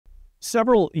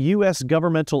Several U.S.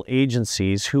 governmental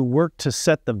agencies who work to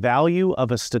set the value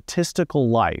of a statistical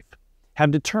life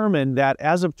have determined that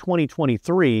as of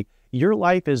 2023, your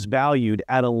life is valued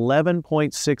at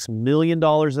 $11.6 million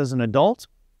as an adult,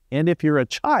 and if you're a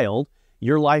child,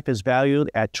 your life is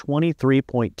valued at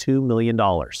 $23.2 million.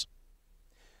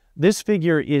 This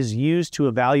figure is used to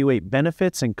evaluate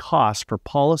benefits and costs for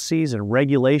policies and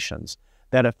regulations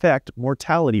that affect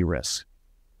mortality risks.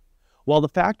 While the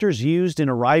factors used in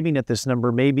arriving at this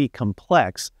number may be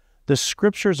complex, the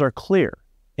scriptures are clear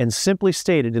and simply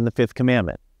stated in the fifth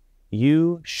commandment: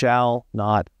 you shall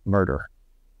not murder.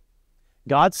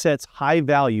 God sets high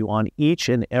value on each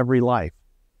and every life.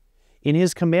 In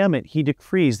his commandment, he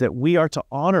decrees that we are to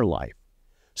honor life,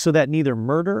 so that neither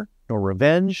murder, nor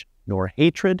revenge, nor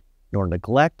hatred, nor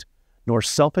neglect, nor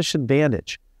selfish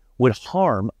advantage would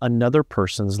harm another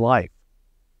person's life.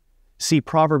 See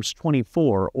Proverbs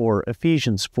 24 or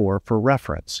Ephesians 4 for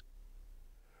reference.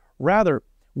 Rather,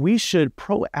 we should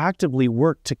proactively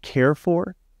work to care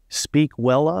for, speak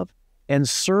well of, and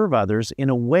serve others in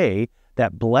a way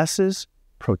that blesses,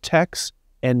 protects,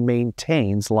 and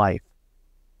maintains life.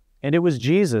 And it was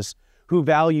Jesus who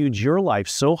valued your life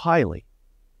so highly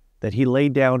that he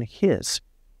laid down his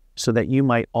so that you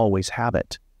might always have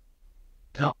it.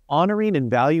 Honoring and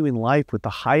valuing life with the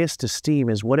highest esteem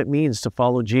is what it means to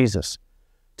follow Jesus,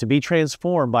 to be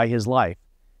transformed by his life,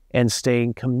 and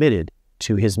staying committed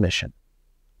to his mission.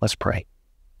 Let's pray.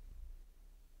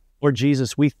 Lord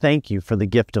Jesus, we thank you for the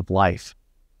gift of life.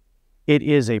 It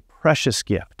is a precious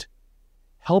gift.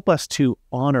 Help us to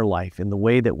honor life in the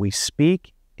way that we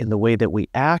speak, in the way that we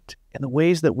act, in the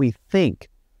ways that we think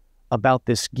about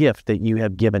this gift that you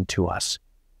have given to us.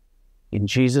 In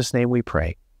Jesus' name we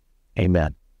pray.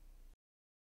 Amen.